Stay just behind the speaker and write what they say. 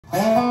This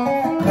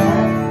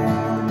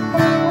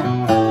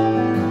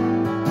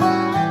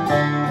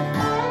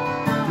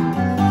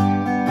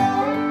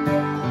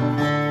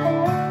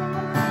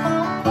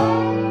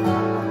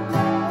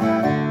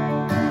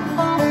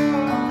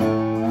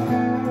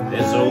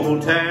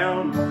old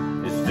town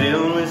is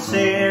filled with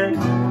sin.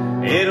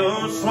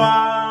 It'll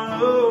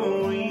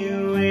swallow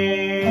you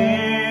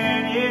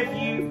in if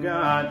you've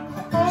got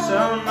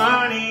some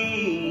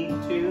money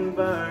to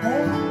burn.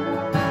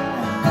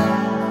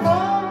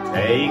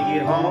 Take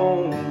it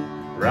home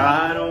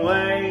right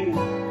away.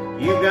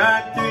 You've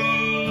got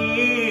 3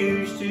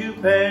 years to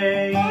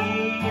pay,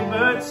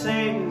 but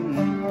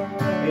Satan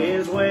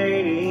is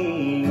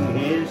waiting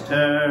his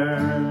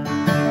turn.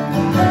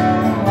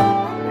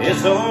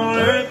 This old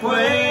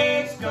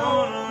earthquake's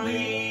gonna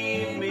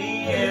leave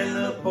me in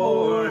the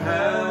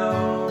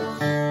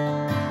poorhouse.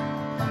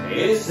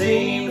 It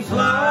seems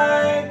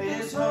like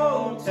this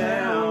whole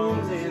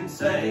town's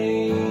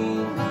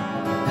insane.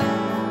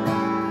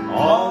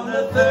 On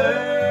the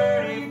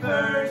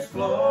 31st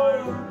floor,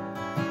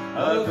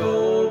 a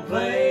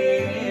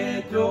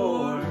gold-plated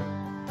door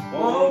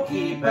won't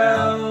keep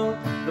out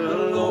the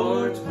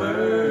Lord's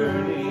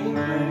burning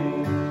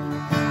rain.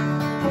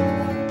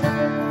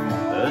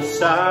 The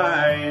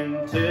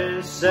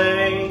scientists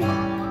say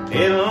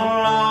it'll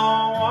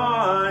all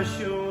wash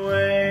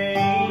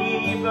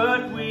away,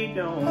 but we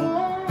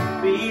don't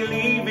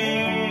believe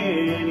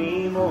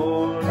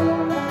anymore.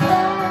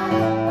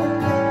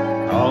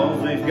 'Cause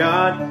we've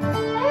got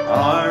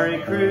our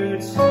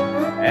recruits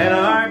and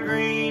our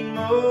green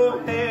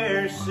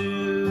mohair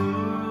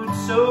suits,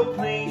 so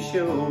please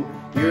show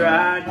your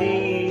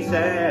IDs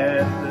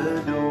at the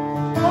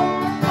door.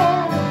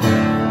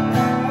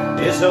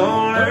 This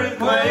old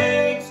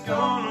earthquake's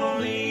gonna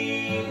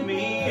leave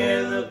me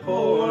in the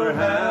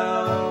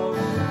poorhouse.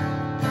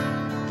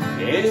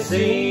 It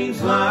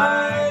seems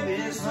like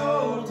this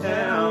whole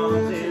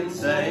town's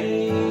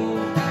insane.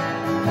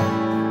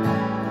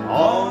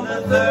 On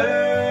the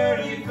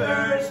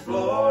 31st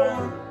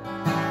floor,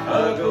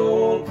 a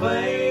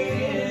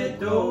gold-plated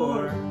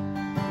door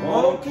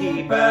won't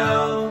keep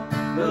out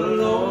the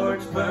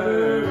Lord's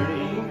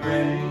burning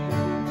rain.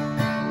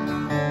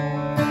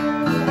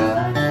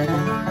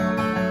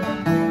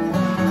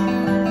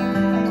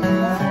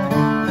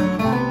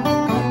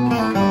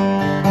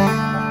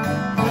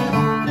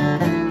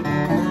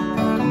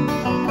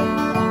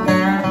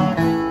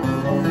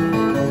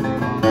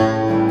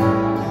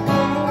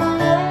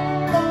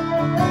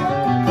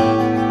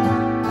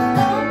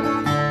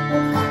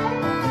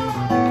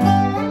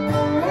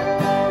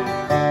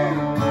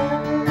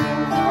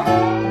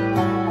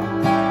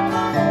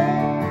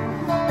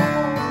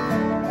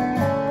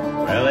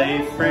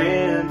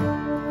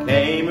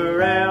 Came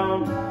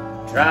around,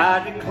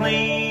 tried to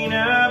clean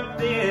up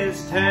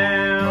this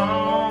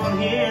town.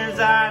 His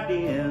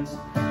ideas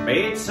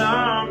made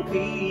some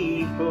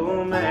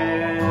people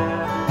mad.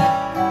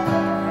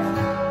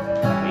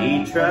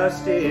 He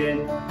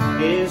trusted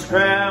his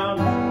crowd,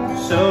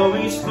 so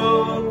he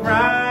spoke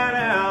right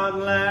out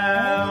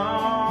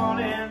loud,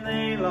 and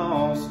they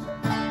lost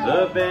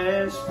the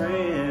best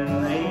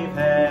friend they've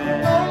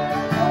had.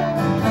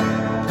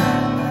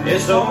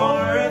 This old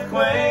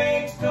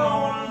earthquake's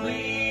gonna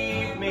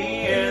leave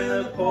me in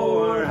the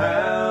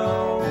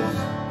poorhouse.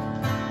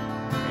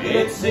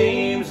 It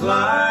seems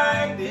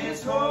like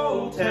this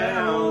whole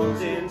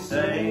town's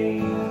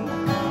insane.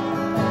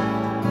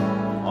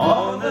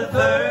 On the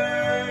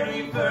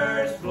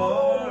 31st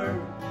floor,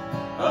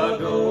 a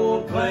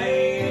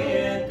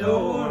gold-plated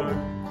door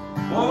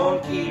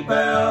won't keep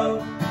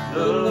out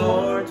the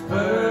Lord's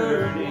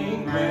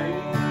burning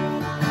rain.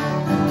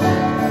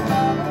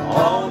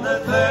 On the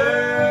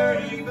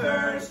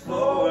 31st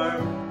floor,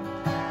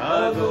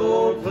 a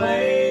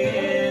gold-plated